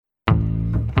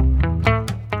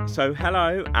So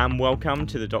hello and welcome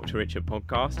to the Dr. Richard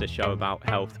podcast, a show about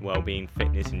health, well-being,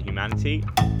 fitness and humanity.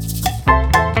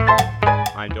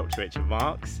 I'm Dr. Richard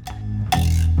Marks.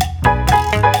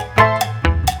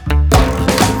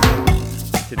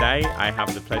 Today I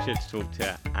have the pleasure to talk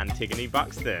to Antigoni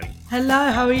Buxton.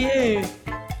 Hello, how are you?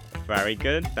 Very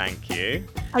good, thank you.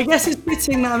 I guess it's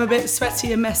fitting that I'm a bit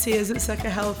sweaty and messy as it's like a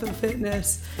health and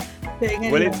fitness thing.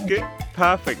 Anyway. Well, it's good,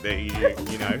 perfect that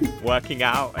you know, working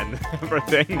out and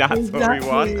everything, that's exactly,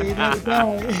 what we want. That's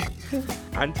right.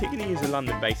 Antigoni is a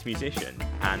London-based musician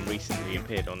and recently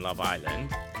appeared on Love Island.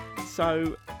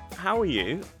 So, how are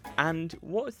you? And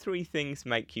what three things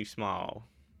make you smile?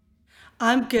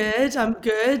 I'm good.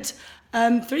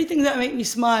 Three things that make me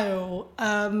smile.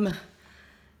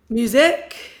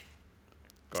 Music.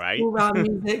 Great. All-round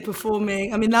music,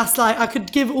 performing. I mean, that's like, I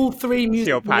could give all three music. It's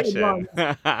your passion.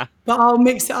 But I'll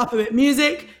mix it up a bit.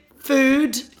 Music,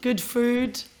 food, good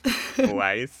food.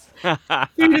 Always. Food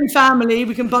and family,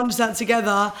 we can bunch that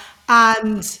together.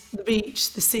 And the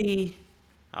beach, the sea.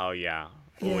 Oh, yeah.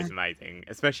 Always amazing.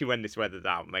 Especially when this weather's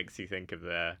out, makes you think of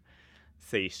the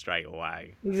sea straight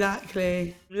away.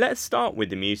 Exactly. Let's start with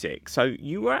the music. So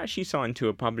you were actually signed to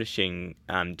a publishing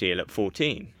deal at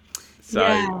 14. So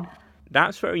yeah.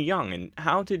 That's very young. And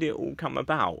how did it all come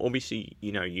about? Obviously,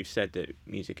 you know, you said that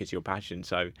music is your passion.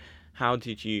 So how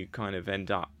did you kind of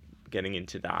end up getting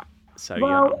into that so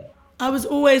young? I was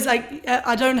always like,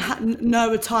 I don't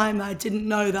know a time that I didn't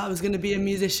know that I was going to be a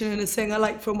musician and a singer.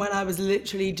 Like from when I was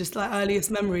literally just like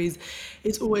earliest memories,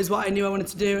 it's always what I knew I wanted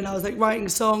to do. And I was like writing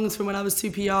songs from when I was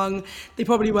super young. They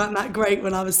probably weren't that great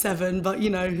when I was 7, but you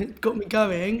know, it got me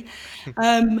going.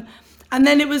 And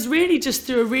then it was really just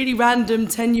through a really random,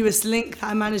 tenuous link that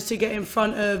I managed to get in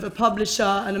front of a publisher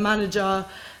and a manager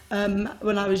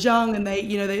when I was young, and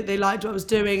they liked what I was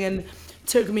doing and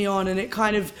took me on, and it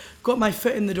kind of got my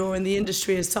foot in the door in the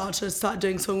industry and start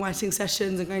doing songwriting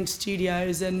sessions and going to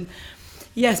studios. And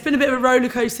yeah, it's been a bit of a roller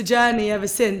coaster journey ever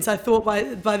since. I thought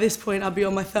by this point I'd be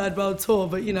on my 3rd world tour,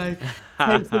 but you know, it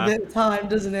takes a bit of time,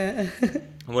 doesn't it?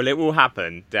 Well, it will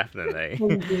happen, definitely.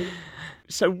 Thank you.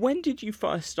 So when did you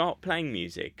first start playing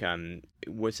music?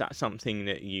 Was that something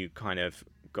that you kind of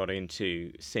got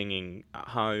into singing at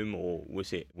home, or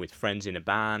was it with friends in a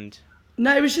band?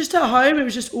 No, it was just at home. It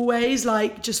was just always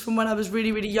like just from when I was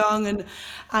really, really young, and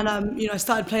I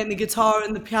started playing the guitar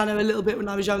and the piano a little bit when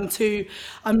I was young too.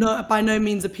 I'm not by no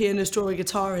means a pianist or a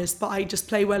guitarist, but I just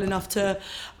play well enough to,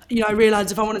 I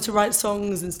realised if I wanted to write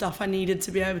songs and stuff, I needed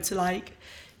to be able to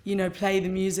play the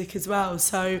music as well.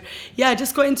 So yeah, I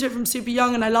just got into it from super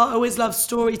young, and I always loved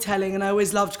storytelling, and I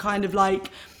always loved kind of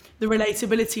like the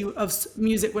relatability of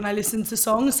music when I listened to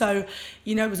songs. So,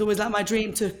 it was always like my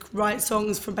dream to write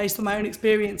songs based on my own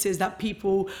experiences that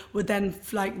people would then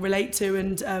like relate to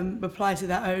and apply to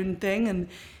their own thing, and,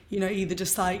 either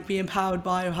just like be empowered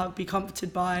by or be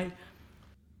comforted by.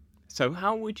 So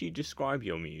how would you describe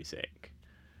your music?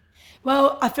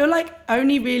 Well, I feel like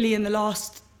only really in the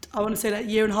last, I want to say like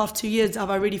year and a half, 2 years,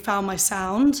 have I really found my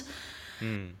sound.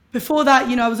 Before that,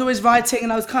 I was always writing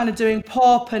and I was kind of doing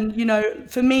pop, and,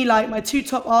 for me, like my 2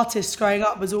 top artists growing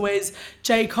up was always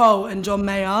J. Cole and John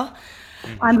Mayer.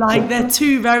 And like they're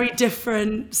 2 very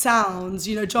different sounds.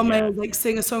 John Mayer's like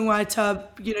singer-songwriter,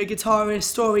 guitarist,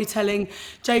 storytelling.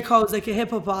 J. Cole's like a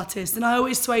hip-hop artist. And I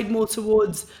always swayed more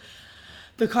towards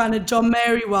the kind of John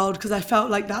Mayer world because I felt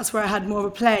like that's where I had more of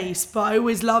a place. But I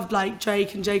always loved like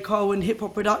Drake and J. Cole and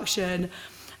hip-hop production.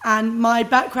 And my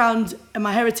background and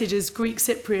my heritage is Greek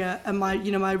Cypriot, and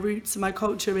my roots and my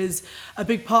culture is a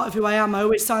big part of who I am. I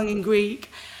always sang in Greek,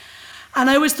 and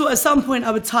I always thought at some point I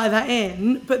would tie that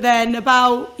in. But then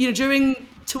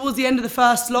towards the end of the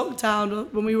first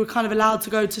lockdown, when we were kind of allowed to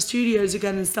go to studios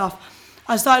again and stuff,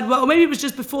 I started, or maybe it was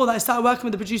just before that, I started working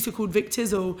with a producer called Vic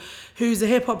Tizzle, who's a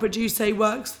hip hop producer. He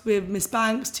works with Miss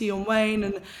Banks, Tion Wayne,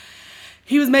 and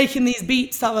he was making these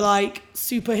beats that were like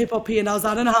super hip-hop-y, and I was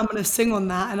like, I don't know how I'm going to sing on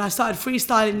that. And I started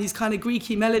freestyling these kind of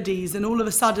Greeky melodies, and all of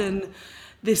a sudden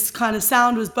this kind of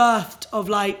sound was birthed of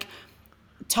like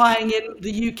tying in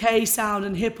the UK sound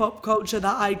and hip-hop culture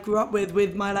that I grew up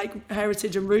with my like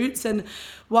heritage and roots. And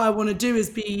what I want to do is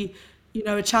be,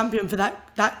 a champion for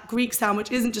that Greek sound,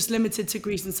 which isn't just limited to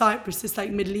Greece and Cyprus. It's like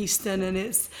Middle Eastern, and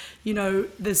it's,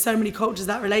 there's so many cultures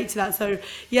that relate to that. So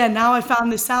yeah, now I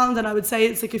found this sound, and I would say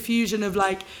it's like a fusion of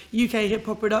like UK hip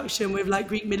hop production with like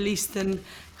Greek Middle Eastern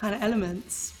kind of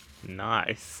elements.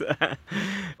 Nice.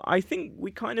 I think we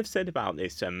kind of said about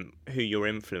this, who your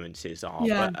influences are,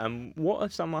 but what are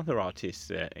some other artists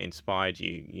that inspired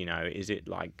you? Is it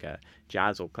like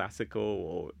jazz or classical,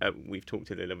 or we've talked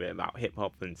a little bit about hip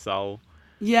hop and soul?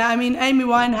 Yeah, I mean, Amy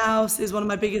Winehouse is one of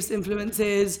my biggest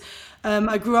influences.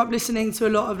 I grew up listening to a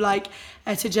lot of like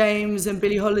Etta James and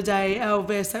Billie Holiday,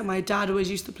 Elvis. Like my dad always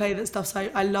used to play that stuff, so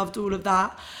I loved all of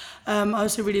that. I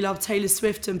also really love Taylor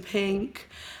Swift and Pink.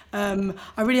 I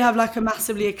really have like a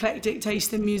massively eclectic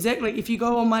taste in music. Like if you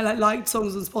go on my like liked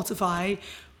songs on Spotify,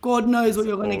 God knows what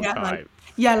you're gonna All get. Like type.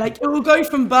 yeah, like it will go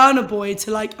from Burna Boy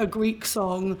to like a Greek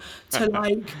song to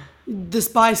like the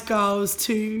Spice Girls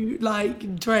to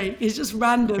like Drake. It's just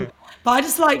random. But I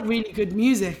just like really good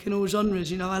music in all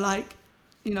genres, you know. I like,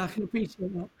 you know, I can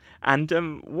appreciate that.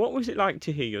 And what was it like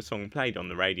to hear your song played on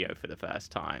the radio for the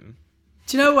first time?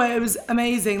 Do you know what? It was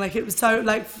amazing. Like it was so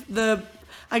like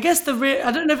I guess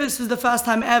I don't know if this was the first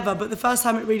time ever, but the first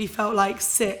time it really felt like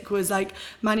sick was like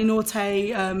Manny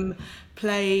Norte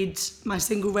played my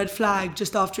single Red Flag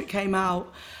just after it came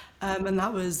out, and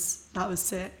that was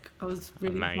sick. I was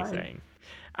really excited. Amazing.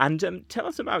 And tell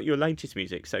us about your latest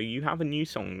music. So you have a new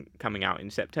song coming out in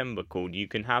September called You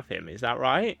Can Have Him. Is that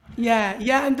right? Yeah,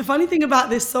 yeah. And the funny thing about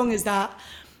this song is that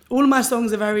all of my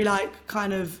songs are very like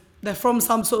kind of they're from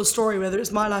some sort of story, whether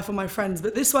it's my life or my friends.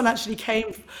 But this one actually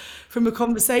came from a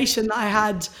conversation that I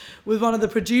had with one of the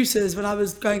producers when I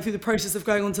was going through the process of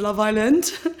going on to Love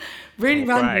Island. Really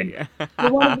random. Right.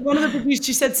 But one of the producers,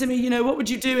 she said to me, you know, what would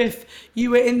you do if you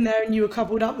were in there and you were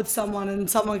coupled up with someone and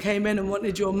someone came in and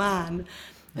wanted your man?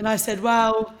 And I said,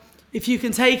 well, if you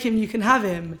can take him, you can have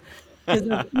him. Because, you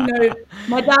know,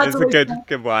 my dad's It's a always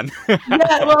good one.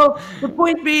 yeah, well, the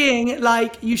point being,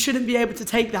 like, you shouldn't be able to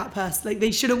take that person. Like,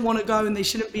 they shouldn't want to go and they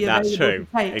shouldn't be That's available true.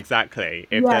 to take. Exactly.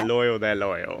 If Yeah. they're loyal, they're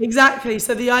loyal. Exactly.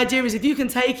 So the idea is if you can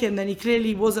take him, then he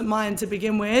clearly wasn't mine to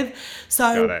begin with.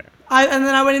 So Got it. and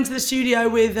then I went into the studio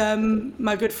with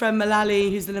my good friend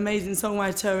Malali, who's an amazing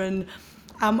songwriter, and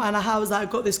I was like, I've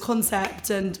got this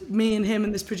concept, and me and him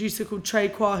and this producer called Trey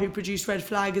Kwa, who produced Red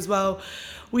Flag as well,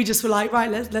 we just were like,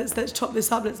 right, let's chop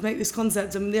this up, let's make this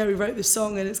concept, and yeah, we wrote this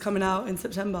song, and it's coming out in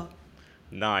September.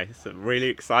 Nice. I'm really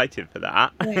excited for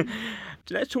that. Thanks.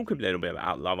 Let's talk a little bit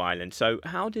about Love Island. So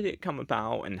how did it come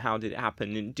about and how did it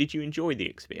happen? And did you enjoy the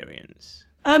experience?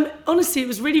 Honestly, it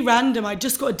was really random. I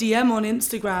just got a DM on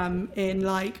Instagram in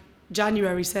like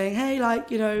January saying, hey, like,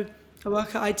 you know, I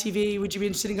work at ITV, would you be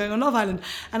interested in going on Love Island?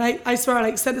 And I swear I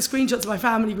like sent a screenshot to my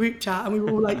family group chat and we were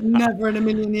all like, never in a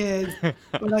million years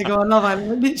will I go on Love Island.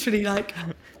 Like, literally like,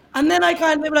 and then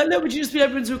they were like, look, would you just be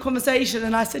open to a conversation?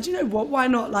 And I said, you know what, why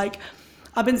not? Like,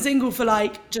 I've been single for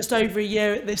like just over a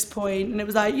year at this point, and it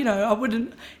was like, you know, it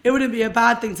wouldn't be a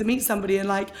bad thing to meet somebody, and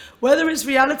like whether it's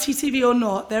reality TV or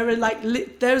not, there are like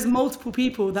there's multiple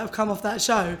people that have come off that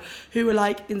show who are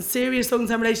like in serious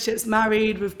long-term relationships,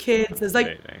 married with kids. There's like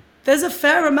Absolutely. there's a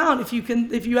fair amount if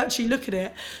you actually look at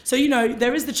it. So, you know,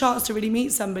 there is the chance to really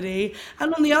meet somebody.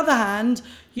 And on the other hand,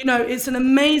 you know, it's an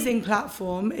amazing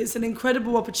platform. It's an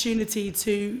incredible opportunity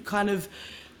to kind of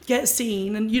get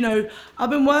seen. And, you know, I've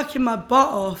been working my butt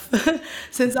off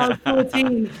since I was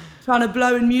 14, trying to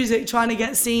blow in music, trying to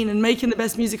get seen and making the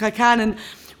best music I can. And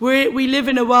we live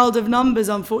in a world of numbers,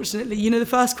 unfortunately. You know, the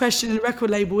first question in a record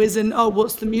label isn't, oh,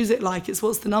 what's the music like? It's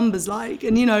what's the numbers like?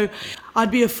 And, you know, I'd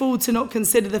be a fool to not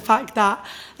consider the fact that,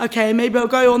 okay, maybe I'll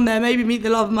go on there, maybe meet the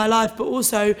love of my life, but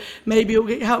also maybe it'll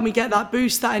help me get that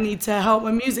boost that I need to help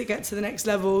my music get to the next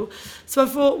level. So I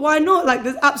thought, why not? Like,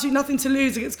 there's absolutely nothing to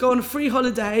lose. I get to go on a free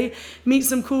holiday, meet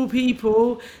some cool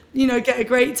people, you know, get a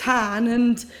great tan.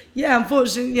 And yeah,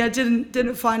 unfortunately, I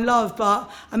didn't find love, but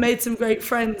I made some great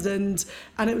friends, and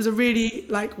it was a really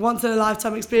like once in a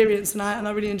lifetime experience, and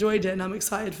I really enjoyed it, and I'm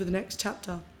excited for the next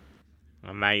chapter.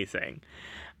 Amazing.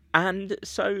 And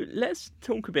so let's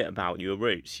talk a bit about your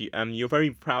roots. You're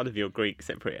very proud of your Greek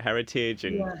Cypriot heritage,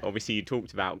 and Yeah. obviously you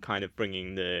talked about kind of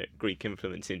bringing the Greek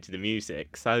influence into the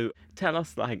music. So tell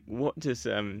us, like, what does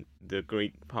the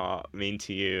Greek part mean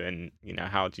to you, and you know,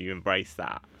 how do you embrace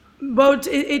that? Well,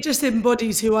 it just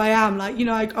embodies who I am. Like, you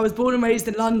know, I was born and raised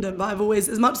in London, but I've always,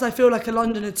 as much as I feel like a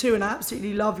Londoner too, and I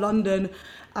absolutely love London,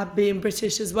 being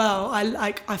British as well,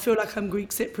 I feel like I'm Greek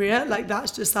Cypriot. Like,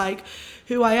 that's just like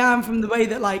who I am, from the way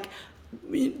that like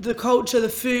the culture, the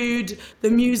food, the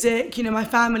music, you know, my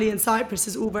family in Cyprus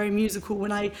is all very musical.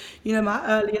 When you know, my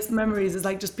earliest memories is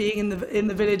like just being in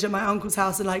the village at my uncle's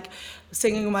house and like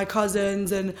singing with my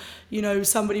cousins, and you know,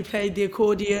 somebody played the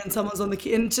accordion, someone's on the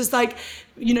key, and just like,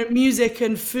 you know, music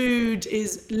and food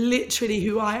is literally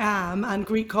who I am, and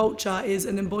Greek culture is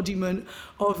an embodiment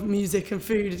of music and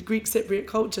food, Greek Cypriot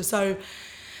culture. So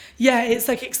yeah, it's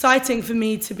like exciting for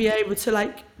me to be able to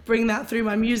like bring that through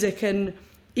my music. And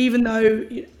even though,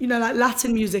 you know, like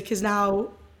Latin music is now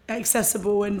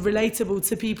accessible and relatable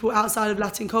to people outside of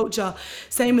Latin culture,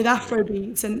 same with Afro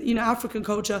beats and, you know, African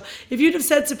culture. If you'd have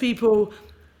said to people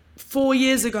 4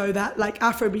 years ago that like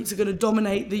Afrobeats are going to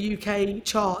dominate the UK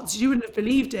charts, you wouldn't have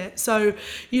believed it. So,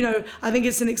 I think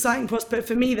it's an exciting prospect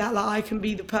for me that like I can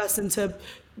be the person to,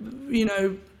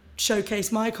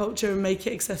 showcase my culture and make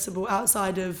it accessible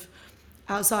outside of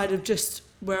just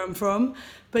where I'm from.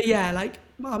 But yeah, like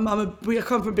I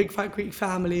come from a big Fat Creek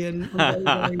family, and I'm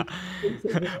very,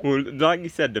 very Well, like you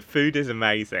said, the food is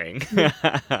amazing.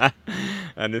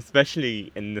 And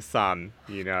especially in the sun,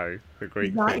 the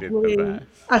Greek food is the exactly. best.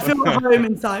 I feel at home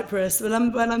in Cyprus. When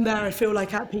I'm there, I feel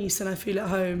like at peace and I feel at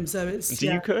home. So it's Do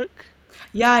you cook?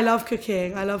 Yeah, I love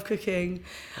cooking. I love cooking.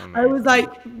 I was Amazing.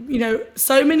 like,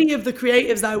 so many of the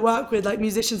creatives that I work with, like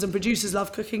musicians and producers,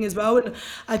 love cooking as well. And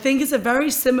I think it's a very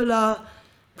similar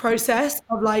process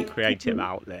of like Creative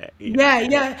outlet, yeah,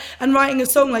 yeah, and writing a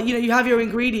song like you have your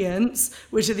ingredients,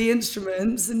 which are the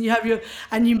instruments, and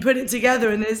you put it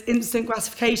together, and there's instant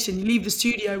gratification. You leave the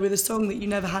studio with a song that you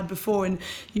never had before, and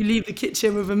you leave the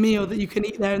kitchen with a meal that you can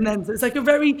eat there and then. So it's like a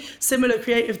very similar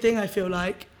creative thing, I feel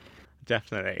like.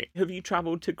 Definitely. Have you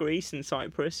travelled to Greece and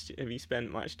Cyprus? Have you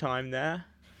spent much time there?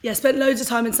 Yeah, I spent loads of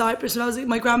time in Cyprus, and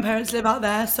my grandparents live out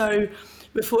there, so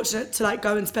we're fortunate to like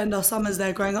go and spend our summers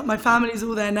there growing up. My family's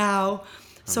all there now,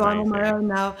 so I'm on my Amazing. own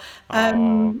now.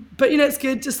 Oh, But it's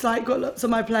good, just like got lots on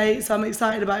my plate, so I'm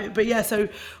excited about it. But yeah, so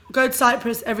we'll go to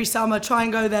Cyprus every summer, try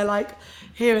and go there like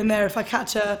here and there if I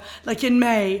catch like in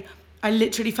May. I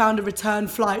literally found a return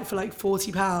flight for like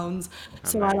 £40.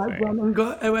 So amazing.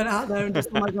 I went out there and just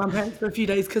saw my grandparents for a few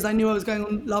days because I knew I was going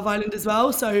on Love Island as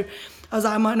well. So I was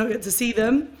like, I might not get to see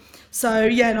them. So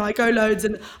yeah, no, I go loads,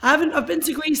 and I've been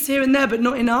to Greece here and there, but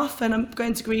not enough. And I'm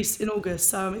going to Greece in August,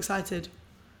 so I'm excited.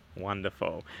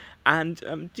 Wonderful. And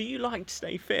do you like to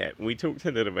stay fit? We talked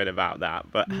a little bit about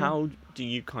that, but how do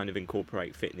you kind of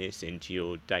incorporate fitness into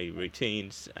your daily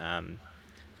routines? And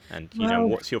Well,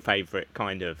 what's your favourite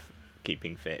kind of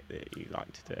keeping fit that you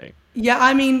like to do? yeah,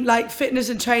 I mean, like fitness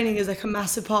and training is like a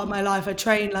massive part of my life. I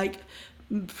train like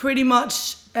pretty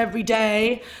much every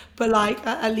day, but like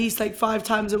at least like 5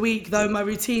 times a week. Though my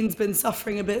routine's been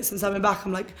suffering a bit since I've been back.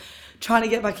 I'm like trying to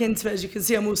get back into it. As you can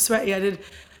see, I'm all sweaty. I did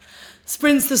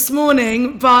sprints this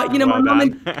morning, but my Well mum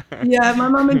done. and yeah, my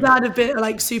mum and dad have been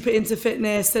like super into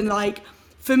fitness, and like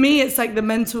for me, it's like the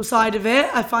mental side of it.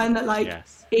 I find that like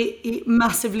Yes. it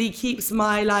massively keeps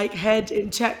my like head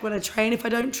in check when I train. If I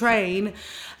don't train,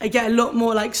 I get a lot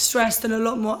more like stressed and a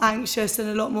lot more anxious and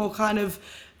a lot more kind of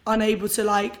unable to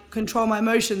like control my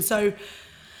emotions. So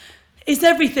it's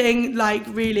everything, like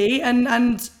really,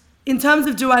 and in terms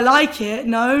of do I like it?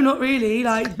 No, not really.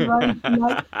 Like, do I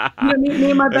like me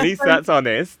and my At best least friend. that's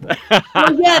honest.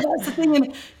 Well, yeah, that's the thing,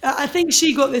 and I think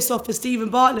she got this off the Stephen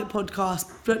Bartlett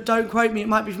podcast, but don't quote me. It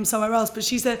might be from somewhere else. But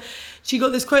she said she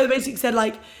got this quote that basically said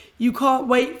like, you can't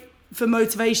wait for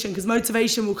motivation because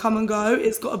motivation will come and go.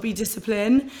 It's got to be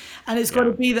discipline, and it's got to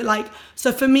Yeah. be that like.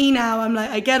 So for me now, I'm like,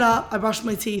 I get up, I brush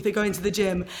my teeth, I go into the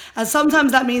gym, and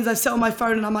sometimes that means I sit on my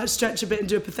phone and I might stretch a bit and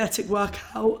do a pathetic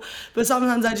workout. But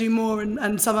sometimes I do more,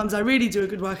 and sometimes I really do a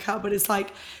good workout. But it's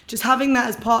like just having that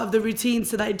as part of the routine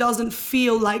so that it doesn't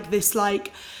feel like this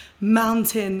like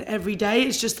mountain every day.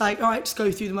 It's just like, all right, just go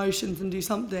through the motions and do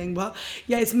something. But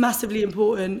yeah, it's massively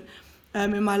important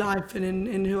in my life and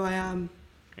in who I am.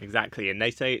 Exactly. And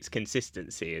they say it's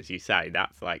consistency, as you say.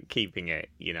 That's like keeping it,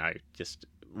 just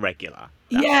regular.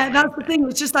 That's the Yeah, main that's the thing. thing.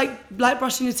 It's just like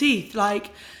brushing your teeth.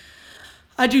 Like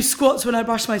I do squats when I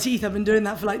brush my teeth. I've been doing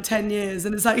that for like 10 years.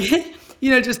 And it's like,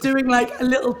 just doing like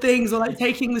little things, or like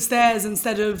taking the stairs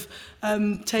instead of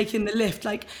taking the lift.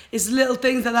 Like it's little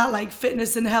things like that, like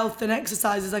fitness and health and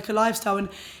exercise is like a lifestyle. And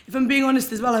if I'm being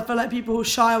honest as well, I feel like people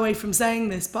shy away from saying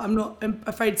this, but I'm not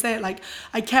afraid to say it. Like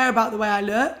I care about the way I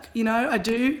look, I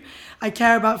do. I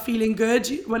care about feeling good.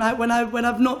 When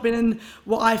I've not been in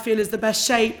what I feel is the best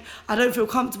shape, I don't feel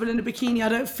comfortable in a bikini. I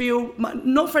don't feel,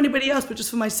 not for anybody else, but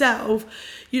just for myself.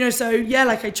 So yeah,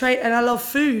 like I train and I love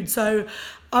food. So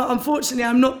unfortunately,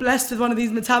 I'm not blessed with one of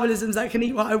these metabolisms that can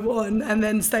eat what I want and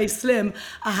then stay slim.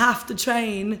 I have to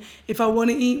train if I want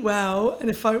to eat well and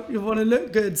if I want to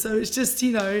look good. So it's just,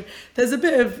 there's a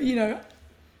bit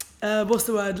of, what's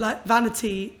the word, like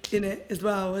vanity in it as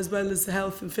well as the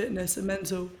health and fitness and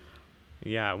mental.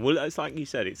 Yeah, well, it's like you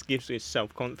said, it gives you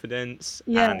self-confidence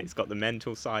Yeah, and it's got the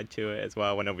mental side to it as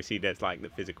well. And obviously there's like the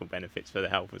physical benefits for the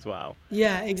health as well.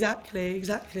 yeah,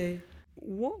 exactly.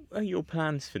 What are your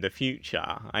plans for the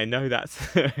future? I know that's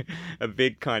a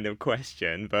big kind of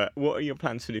question, but what are your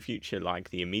plans for the future,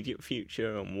 like the immediate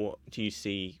future, and what do you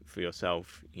see for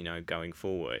yourself, going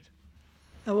forward?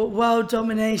 World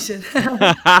domination.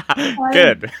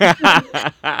 Good.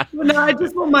 Well, no, I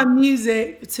just want my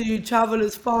music to travel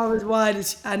as far as wide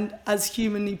and as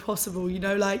humanly possible.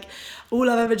 Like all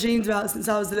I've ever dreamed about since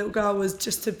I was a little girl was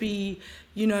just to be,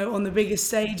 on the biggest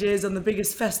stages, on the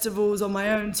biggest festivals, on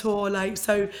my own tour. Like,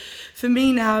 so for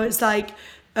me now, it's like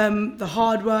the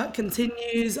hard work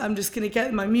continues. I'm just gonna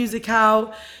get my music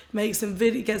out, get some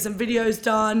videos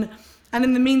done, and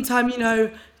in the meantime,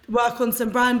 work on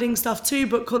some branding stuff too,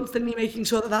 but constantly making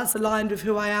sure that that's aligned with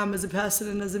who I am as a person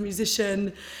and as a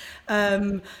musician.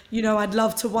 I'd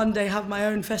love to one day have my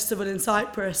own festival in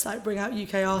Cyprus, like bring out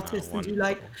UK artists and do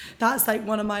that's like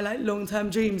one of my like long-term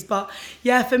dreams. But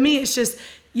yeah, for me, it's just,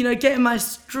 getting my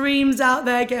streams out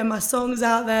there, getting my songs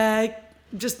out there,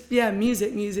 just,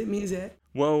 music.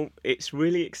 Well, it's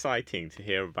really exciting to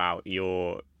hear about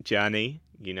your journey,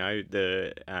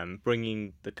 the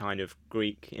bringing the kind of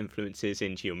Greek influences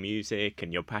into your music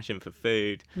and your passion for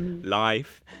food,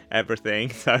 life,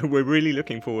 everything. So we're really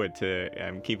looking forward to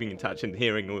keeping in touch and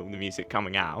hearing all the music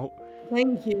coming out.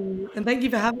 Thank you. And thank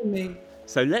you for having me.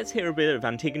 So let's hear a bit of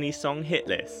Antigoni's song Hit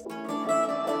List.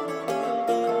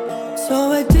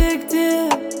 So addicted,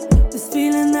 this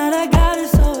feeling that I got is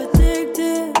so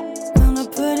addicted. Gonna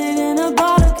put it in a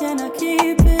bottle, can I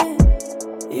keep it?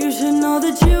 You should know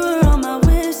that you were on my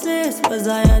wish list. Was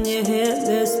I on your hit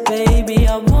list, baby?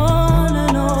 I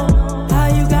wanna know how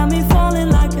you got me falling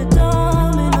like a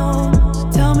domino.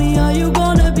 Tell me, are you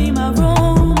gonna be my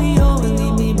Romeo and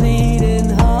leave me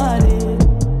bleeding hearted?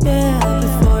 Yeah,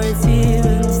 before it's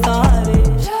even started.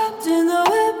 Trapped in the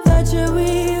web that you're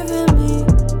weaving me,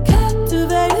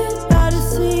 captivated by the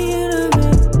scenery.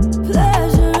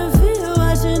 Pleasure and fear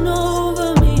washing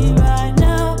over me right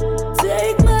now.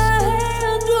 Take my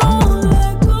hand, don't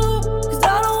let go, 'cause I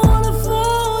don't wanna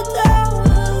fall down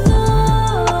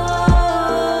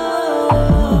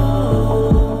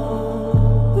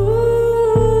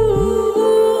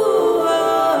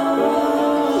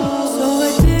So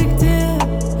addicted,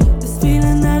 this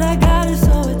feeling that I got is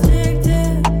so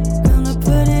addicted. Gonna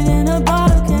put it in a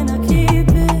bottle, can I keep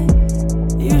it?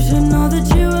 You should know that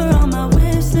you were on my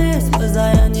wish list. Was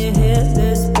I on your hit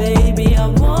list, baby? I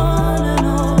wanna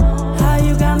know how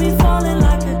you got me falling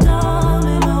like a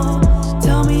domino.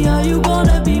 Tell me, are you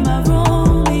gonna be my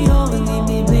Romeo and leave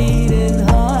me bleeding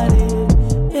hearted?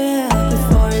 Yeah,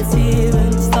 before it's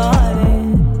even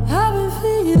started. I've been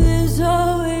feeling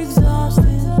so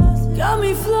exhausted, got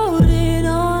me floating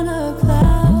on a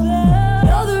cloud.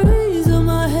 You're the reason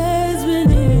my head's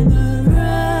been in the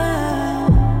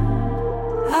ground.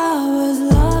 I was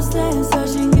lost and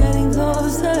searching, getting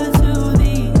closer to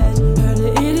the edge. Heard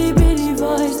an itty bitty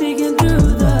voice speaking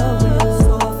through the wheels.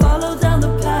 So I followed down the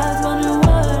path, wondering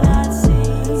what I'd see.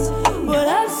 What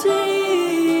I'd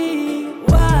see.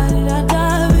 Why did I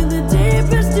dive in the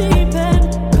deepest deep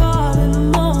end? Caught in the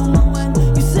moment when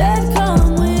you said,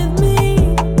 come with me.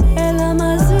 And I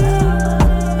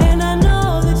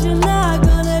know that you're not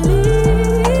gonna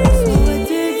leave. So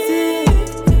addicted,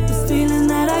 this feeling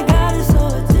that I got is so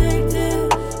addicted.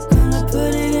 Gonna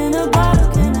put it in a bottle,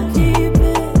 can I keep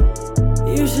it?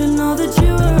 You should know that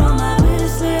you were on my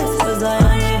wish list. Was I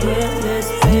on your hit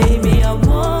list, baby? I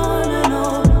wanna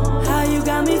know how you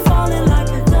got me falling like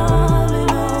a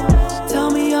domino.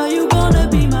 Tell me, are you gonna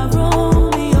be my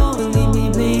Romeo and leave me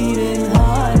bleeding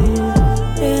hearted?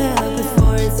 Yeah,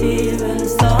 before it's even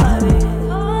started.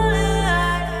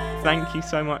 Thank you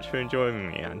so much for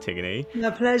joining me, Antigoni. My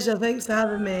pleasure. Thanks for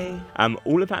having me.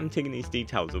 All of Antigoni's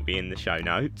details will be in the show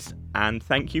notes. And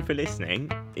thank you for listening.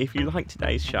 If you like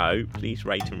today's show, please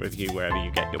rate and review wherever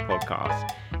you get your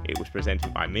podcasts. It was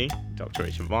presented by me, Dr.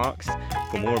 Richard Marks.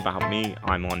 For more about me,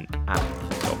 I'm on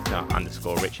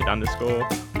 @Dr_Richard_, or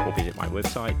visit my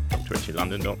website,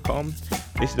 drrichandlondon.com.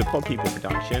 This is a Pod People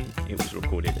production. It was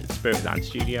recorded at Spiritland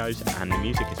Studios, and the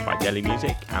music is by Delhi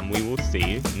Music, and we will see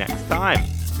you next time.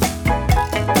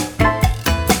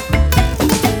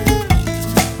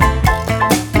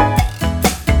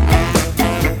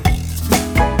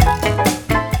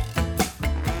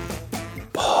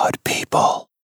 Pod People.